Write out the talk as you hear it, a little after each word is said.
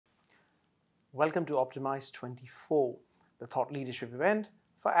Welcome to Optimize 24, the thought leadership event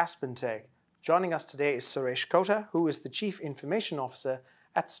for Aspen Tech. Joining us today is Suresh Kotha, who is the Chief Information Officer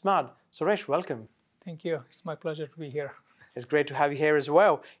at SMUD. Suresh, welcome. Thank you. It's my pleasure to be here. It's great to have you here as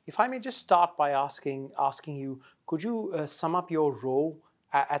well. If I may just start by asking you, could you sum up your role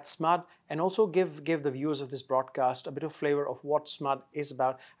at SMUD and also give the viewers of this broadcast a bit of flavor of what SMUD is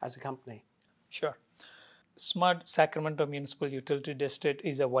about as a company? Sure. SMUD, Sacramento Municipal Utility District,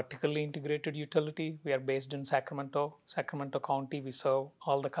 is a vertically integrated utility. We are based in Sacramento County. We serve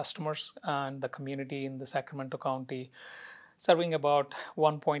all the customers and the community in the Sacramento County, serving about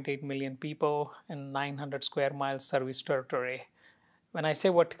 1.8 million people in 900 square miles service territory. When I say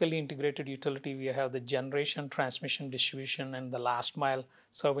vertically integrated utility, we have the generation, transmission, distribution, and the last mile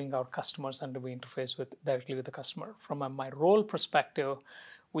serving our customers, and we interface directly with the customer. From my role perspective,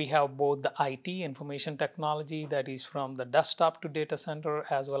 we have both the IT, information technology, that is from the desktop to data center,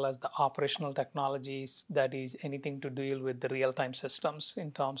 as well as the operational technologies, that is anything to deal with the real-time systems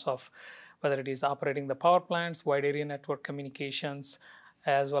in terms of whether it is operating the power plants, wide area network communications,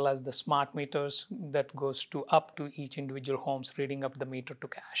 as well as the smart meters that goes up to each individual homes, reading up the meter to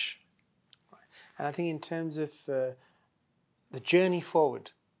cash. Right. And I think in terms of the journey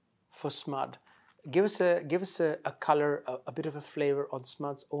forward for SMUD, give us a color, a bit of a flavor on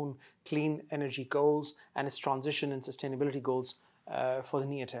SMUD's own clean energy goals and its transition and sustainability goals for the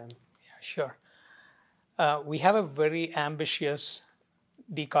near term. Yeah, sure. We have a very ambitious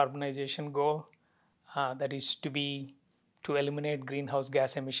decarbonization goal that is to eliminate greenhouse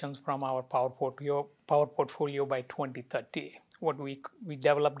gas emissions from our power portfolio by 2030. What we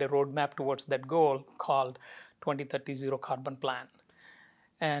developed a roadmap towards that goal called 2030 Zero Carbon Plan.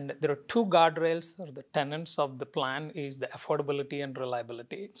 And there are two guardrails, or the tenets of the plan is the affordability and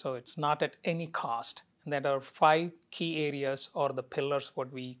reliability. So it's not at any cost. And there are 5 key areas or the pillars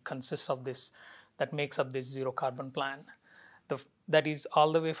what we consist of this that makes up this zero carbon plan. That is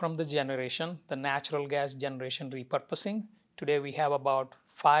all the way from the generation, the natural gas generation repurposing. Today we have about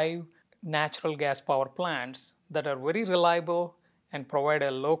 5 natural gas power plants that are very reliable and provide a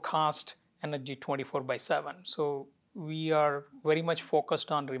low cost energy 24/7. So we are very much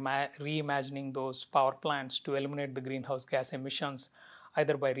focused on reimagining those power plants to eliminate the greenhouse gas emissions,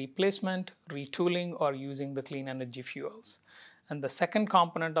 either by replacement, retooling, or using the clean energy fuels. And the second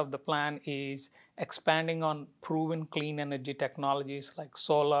component of the plan is expanding on proven clean energy technologies like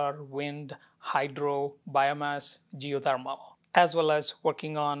solar, wind, hydro, biomass, geothermal, as well as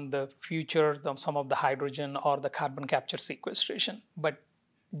working on the future, some of the hydrogen or the carbon capture sequestration. But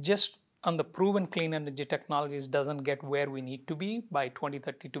just on the proven clean energy technologies doesn't get where we need to be by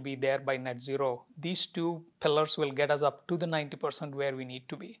 2030 to be there by net zero. These 2 pillars will get us up to the 90% where we need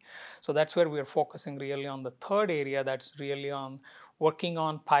to be. So that's where we are focusing really on the third area, that's really on working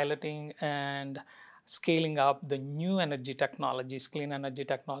on piloting and scaling up the new energy technologies, clean energy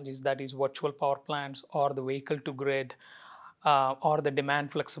technologies, that is virtual power plants or the vehicle to grid or the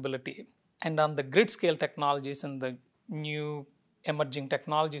demand flexibility. And on the grid scale technologies and the new emerging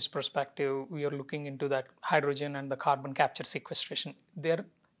technologies perspective, we are looking into that hydrogen and the carbon capture sequestration. They're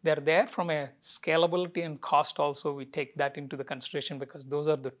there from a scalability and cost also. We take that into the consideration because those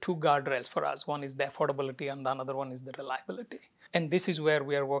are the 2 guardrails for us. One is the affordability and the another one is the reliability. And this is where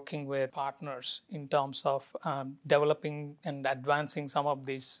we are working with partners in terms of developing and advancing some of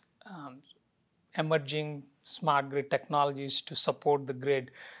these emerging smart grid technologies to support the grid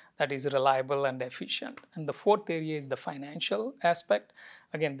that is reliable and efficient. And the fourth area is the financial aspect.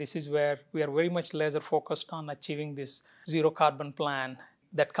 Again, this is where we are very much laser focused on achieving this zero carbon plan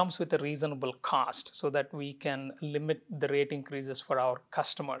that comes with a reasonable cost so that we can limit the rate increases for our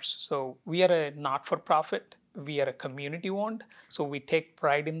customers. So we are a not-for-profit, we are a community-owned, so we take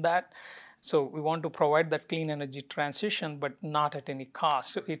pride in that. So we want to provide that clean energy transition, but not at any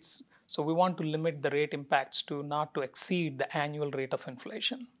cost. So we want to limit the rate impacts to not to exceed the annual rate of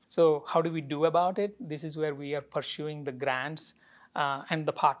inflation. So how do we do about it? This is where we are pursuing the grants and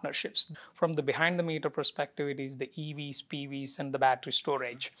the partnerships. From the behind the meter perspective, it is the EVs, PVs, and the battery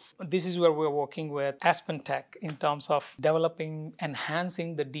storage. This is where we're working with Aspen Tech in terms of developing,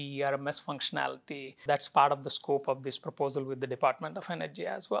 enhancing the DERMS functionality. That's part of the scope of this proposal with the Department of Energy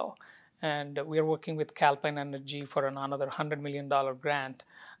as well. And we are working with Calpine Energy for another $100 million grant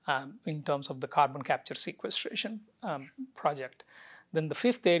in terms of the carbon capture sequestration project. Then the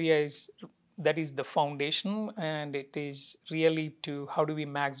fifth area is the foundation, and it is really to how do we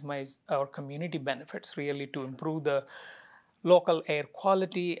maximize our community benefits, really to improve the local air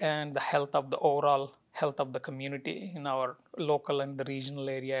quality and the health of the overall health of the community in our local and the regional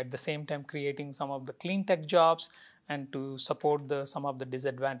area, at the same time creating some of the clean tech jobs and to support some of the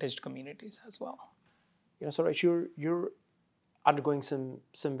disadvantaged communities as well. Suresh, you're undergoing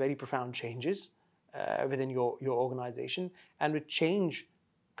some very profound changes within your organization, and with change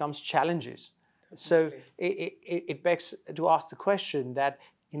comes challenges. So it begs to ask the question that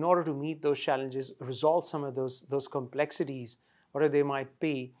in order to meet those challenges, resolve some of those complexities, whatever they might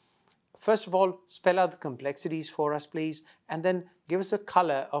be, first of all, spell out the complexities for us, please, and then give us a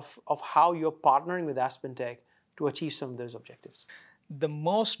color of how you're partnering with Aspen Tech to achieve some of those objectives. The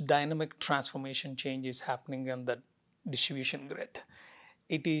most dynamic transformation change is happening in the distribution grid.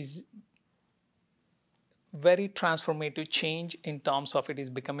 It is very transformative change in terms of it is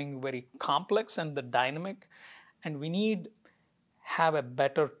becoming very complex and the dynamic, and we need have a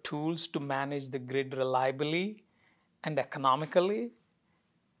better tools to manage the grid reliably and economically.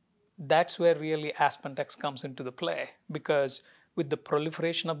 That's where really Aspen Tech comes into the play, because with the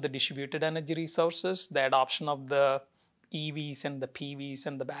proliferation of the distributed energy resources, the adoption of the EVs and the PVs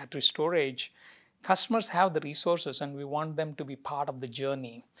and the battery storage, customers have the resources and we want them to be part of the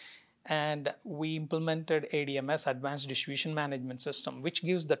journey. And we implemented ADMS, Advanced Distribution Management System, which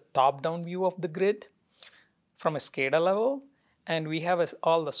gives the top-down view of the grid from a SCADA level. And we have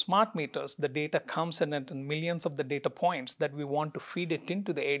all the smart meters. The data comes in at millions of the data points that we want to feed it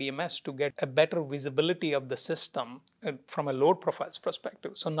into the ADMS to get a better visibility of the system from a load profiles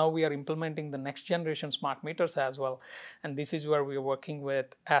perspective. So now we are implementing the next generation smart meters as well. And this is where we are working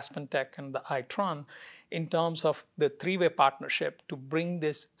with Aspen Tech and the Itron in terms of the three-way partnership to bring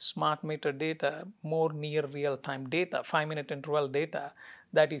this smart meter data more near real-time data, 5-minute interval data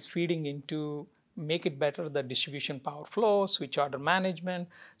that is feeding into make it better, the distribution power flow, switch order management.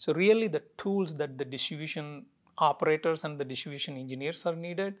 So really the tools that the distribution operators and the distribution engineers are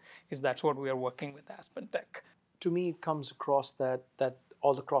needed that's what we are working with Aspen Tech. To me, it comes across that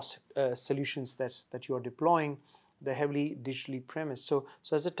all the cross solutions that you are deploying, they're heavily digitally premised. So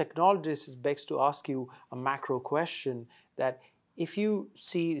as a technologist, it begs to ask you a macro question that if you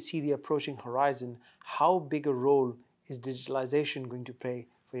see the approaching horizon, how big a role is digitalization going to play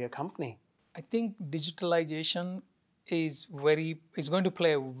for your company? I think digitalization is going to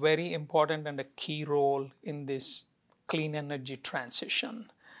play a very important and a key role in this clean energy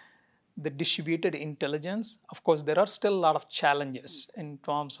transition. The distributed intelligence, of course, there are still a lot of challenges in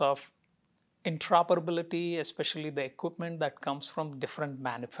terms of interoperability, especially the equipment that comes from different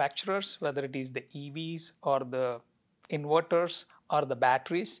manufacturers, whether it is the EVs or the inverters or the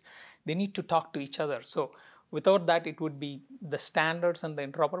batteries. They need to talk to each other. So without that, it would be the standards and the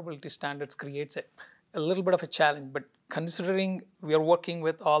interoperability standards creates a little bit of a challenge. But considering we are working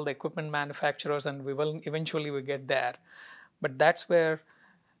with all the equipment manufacturers and we will eventually get there. But that's where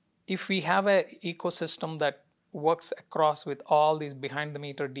if we have an ecosystem that works across with all these behind the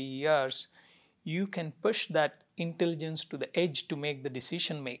meter DERs, you can push that intelligence to the edge to make the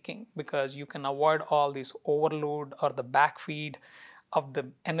decision making, because you can avoid all this overload or the backfeed of the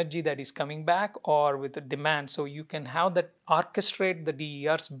energy that is coming back or with the demand. So you can have that orchestrate the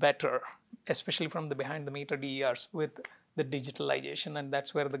DERs better, especially from the behind the meter DERs with the digitalization. And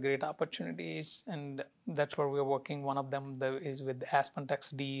that's where the great opportunity is. And that's where we're working. One of them is with the Aspen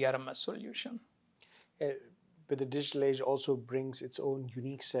Tech's DERMS solution. But the digital age also brings its own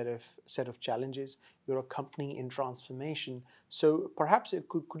unique set of challenges. You're a company in transformation. So perhaps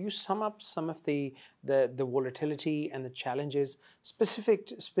could you sum up some of the volatility and the challenges specific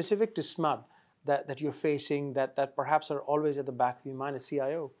to SMUD that you're facing that perhaps are always at the back of your mind as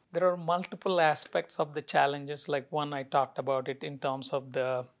CIO? There are multiple aspects of the challenges. Like one, I talked about it in terms of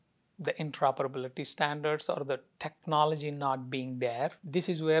the interoperability standards or the technology not being there. This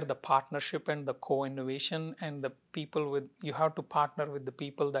is where the partnership and the co-innovation and the people you have to partner with the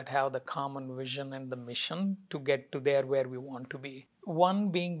people that have the common vision and the mission to get to there where we want to be. One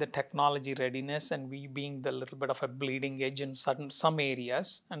being the technology readiness and we being the little bit of a bleeding edge in some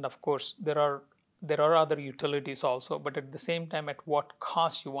areas. And of course, there are other utilities also, but at the same time, at what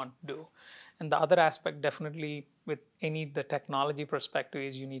cost you want to do. And the other aspect definitely with the technology perspective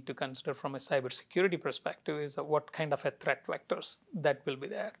is you need to consider from a cybersecurity perspective is what kind of a threat vectors that will be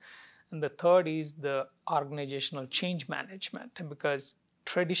there. And the third is the organizational change management, because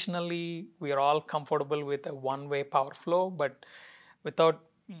traditionally we are all comfortable with a one-way power flow, but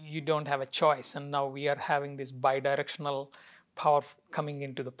you don't have a choice. And now we are having this bidirectional power coming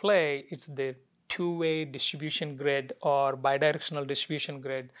into the play. It's the two-way distribution grid or bidirectional distribution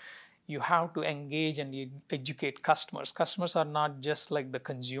grid. You have to engage and educate customers. Customers are not just like the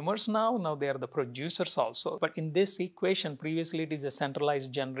consumers now they are the producers also. But in this equation, previously it is a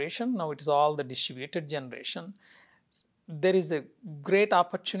centralized generation, now it is all the distributed generation. There is a great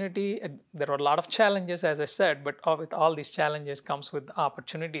opportunity. There are a lot of challenges, as I said, but with all these challenges comes with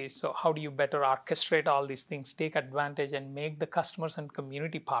opportunities. So how do you better orchestrate all these things, take advantage, and make the customers and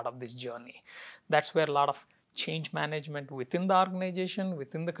community part of this journey? That's where a lot of change management within the organization,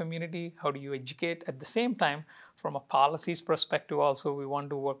 within the community. How do you educate? At the same time, from a policies perspective also, we want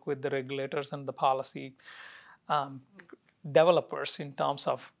to work with the regulators and the policy um, developers in terms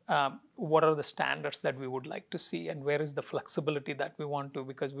of what are the standards that we would like to see, and where is the flexibility that we want to,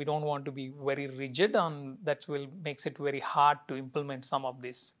 because we don't want to be very rigid on that. Will makes it very hard to implement some of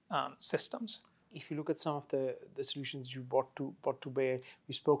these systems. If you look at some of the solutions you brought to bear,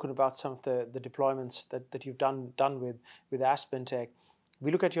 we've spoken about some of the deployments that you've done with Aspen Tech.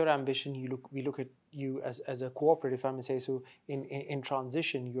 We look at your ambition. We look at you as a cooperative, if I may say so. In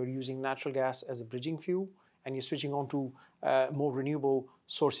transition, you're using natural gas as a bridging fuel, and you're switching on to more renewable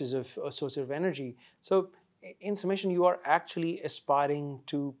sources of energy. So, in summation, you are actually aspiring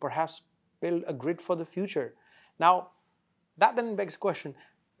to perhaps build a grid for the future. Now, that then begs the question: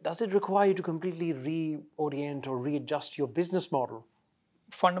 does it require you to completely reorient or readjust your business model?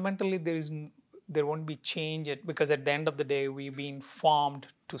 Fundamentally, there won't be change because at the end of the day, we've been formed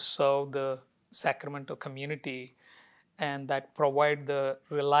to serve the Sacramento community, and that provide the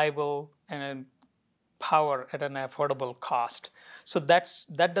reliable and power at an affordable cost. So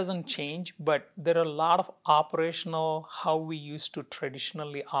that doesn't change, but there are a lot of operational, how we used to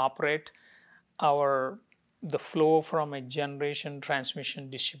traditionally operate the flow from a generation, transmission,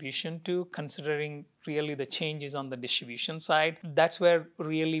 distribution to considering really the changes on the distribution side. That's where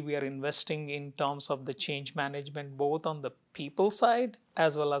really we are investing in terms of the change management, both on the people side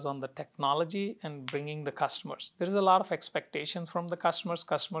as well as on the technology, and bringing the customers. There is a lot of expectations from the customers.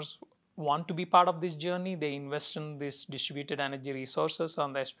 Customers want to be part of this journey. They invest in these distributed energy resources,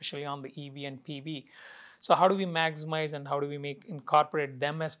 especially on the EV and PV. So how do we maximize and how do we incorporate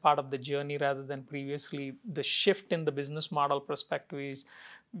them as part of the journey rather than previously? The shift in the business model perspective is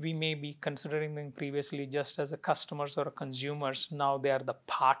we may be considering them previously just as a customers or a consumers. Now they are the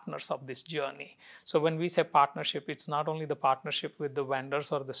partners of this journey. So when we say partnership, it's not only the partnership with the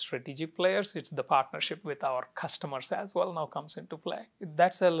vendors or the strategic players, it's the partnership with our customers as well now comes into play.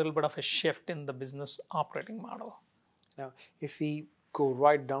 That's a little bit of a shift in the business operating model. Now, if we go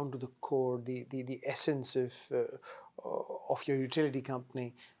right down to the core, the essence of your utility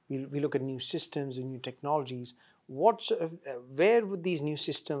company, we look at new systems and new technologies. Where would these new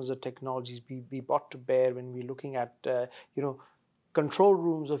systems or technologies be brought to bear when we're looking at control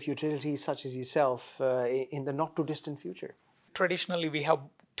rooms of utilities such as yourself in the not too distant future? Traditionally, we have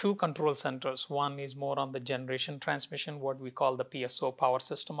two control centers. One is more on the generation transmission, what we call the PSO, power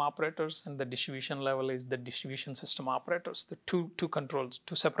system operators, and the distribution level is the distribution system operators. The two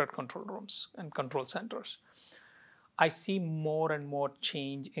separate control rooms and control centers. I see more and more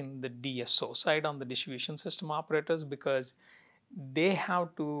change in the DSO side on the distribution system operators because they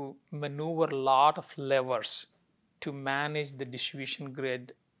have to maneuver a lot of levers to manage the distribution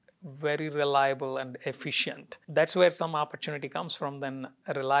grid very reliable and efficient. That's where some opportunity comes from, then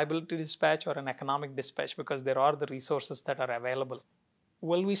a reliability dispatch or an economic dispatch, because there are the resources that are available.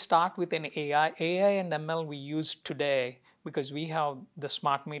 Will we start with an AI? AI and ML we use today because we have the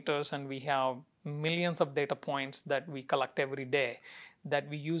smart meters and we have millions of data points that we collect every day that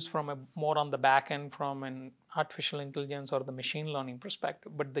we use from more on the back end from an artificial intelligence or the machine learning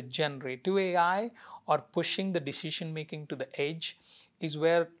perspective. But the generative AI or pushing the decision making to the edge is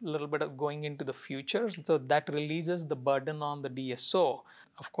where a little bit of going into the future. So that releases the burden on the DSO.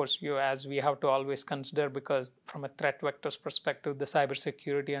 Of course, as we have to always consider, because from a threat vectors perspective, the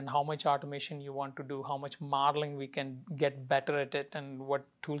cybersecurity and how much automation you want to do, how much modeling we can get better at it, and what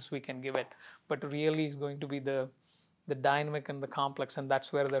tools we can give it. But really is going to be the dynamic and the complex, and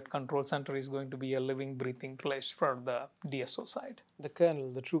that's where that control center is going to be a living, breathing place for the DSO side. The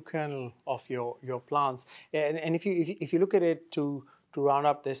kernel, the true kernel of your plants. And if you look at it to round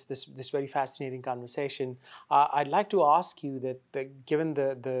up this very fascinating conversation, I'd like to ask you that given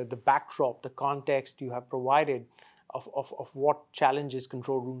the backdrop, the context you have provided of what challenges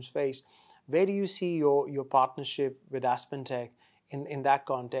control rooms face, where do you see your partnership with Aspen Tech in that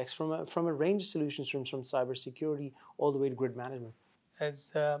context, from a range of solutions, from cybersecurity all the way to grid management?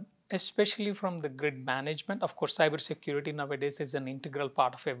 Especially from the grid management, of course, cybersecurity nowadays is an integral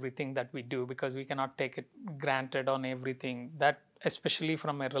part of everything that we do because we cannot take it granted on everything. That, especially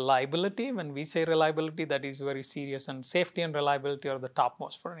from a reliability, when we say reliability, that is very serious, and safety and reliability are the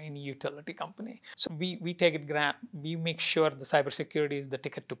topmost for any utility company. So we take it we make sure the cybersecurity is the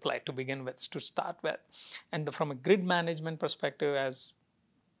ticket to play to begin with, to start with. And from a grid management perspective, as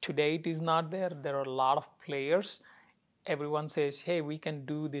today it is not there, there are a lot of players everyone says, hey, we can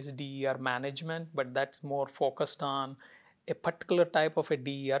do this DER management, but that's more focused on a particular type of a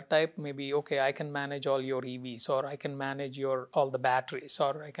DER type. Maybe, okay, I can manage all your EVs, or I can manage all the batteries,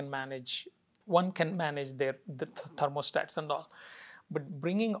 or I can manage, one can manage the thermostats and all. But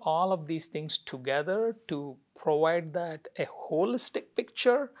bringing all of these things together to provide that a holistic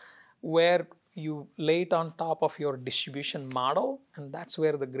picture where you lay it on top of your distribution model, and that's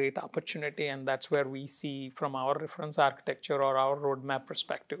where the great opportunity, and that's where we see from our reference architecture or our roadmap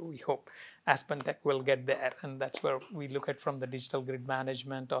perspective, we hope Aspen Tech will get there, and that's where we look at from the digital grid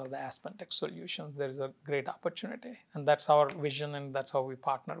management or the Aspen Tech solutions. There is a great opportunity, and that's our vision, and that's how we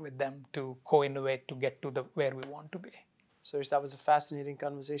partner with them to co-innovate to get to where we want to be. Suresh, that was a fascinating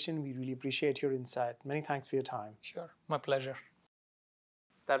conversation. We really appreciate your insight. Many thanks for your time. Sure, my pleasure.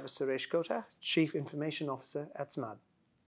 That was Suresh Kotha, Chief Information Officer at SMUD.